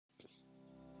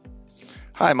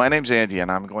Hi, my name's Andy, and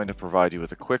I'm going to provide you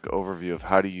with a quick overview of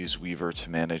how to use Weever to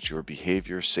manage your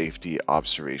Behavior Safety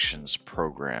Observations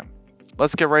program.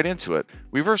 Let's get right into it.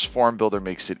 Weever's Form Builder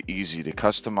makes it easy to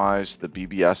customize the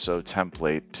BBSO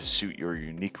template to suit your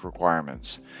unique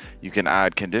requirements. You can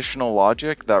add conditional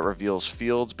logic that reveals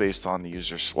fields based on the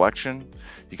user's selection.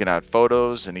 You can add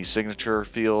photos and e-signature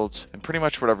fields, and pretty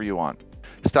much whatever you want.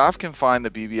 Staff can find the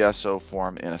BBSO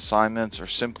form in assignments or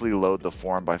simply load the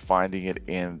form by finding it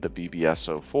in the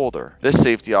BBSO folder. This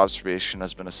safety observation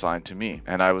has been assigned to me,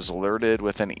 and I was alerted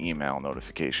with an email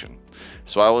notification.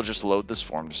 So I will just load this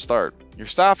form to start. Your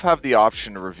staff have the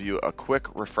option to review a quick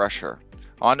refresher.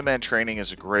 On-demand training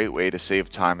is a great way to save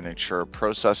time and ensure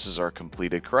processes are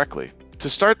completed correctly. To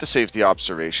start the safety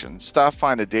observation, staff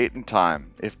find a date and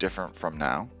time if different from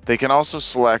now. They can also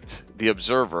select the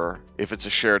observer if it's a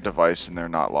shared device and they're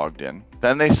not logged in.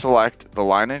 Then they select the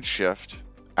line and shift,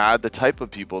 add the type of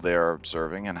people they are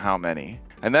observing and how many,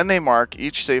 and then they mark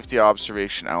each safety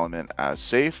observation element as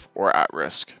safe or at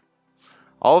risk.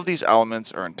 All of these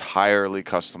elements are entirely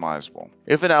customizable.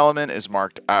 If an element is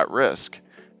marked at risk,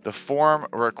 the form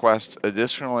requests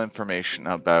additional information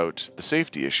about the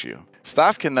safety issue.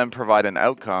 Staff can then provide an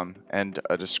outcome and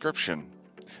a description.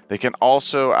 They can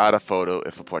also add a photo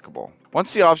if applicable.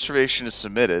 Once the observation is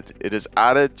submitted, it is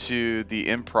added to the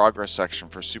In Progress section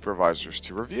for supervisors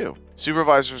to review.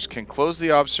 Supervisors can close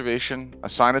the observation,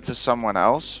 assign it to someone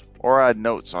else, or add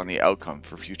notes on the outcome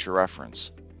for future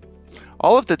reference.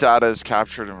 All of the data is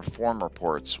captured in form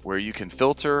reports where you can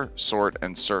filter, sort,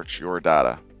 and search your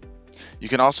data. You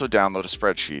can also download a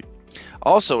spreadsheet.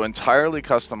 Also, entirely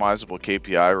customizable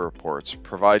KPI reports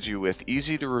provide you with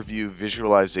easy-to-review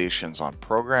visualizations on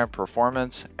program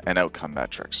performance and outcome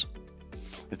metrics.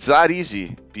 It's that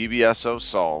easy, BBSO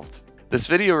solved. This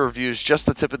video reviews just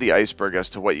the tip of the iceberg as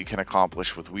to what you can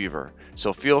accomplish with Weever,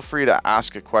 so feel free to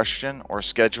ask a question or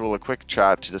schedule a quick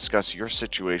chat to discuss your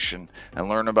situation and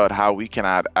learn about how we can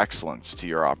add excellence to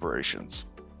your operations.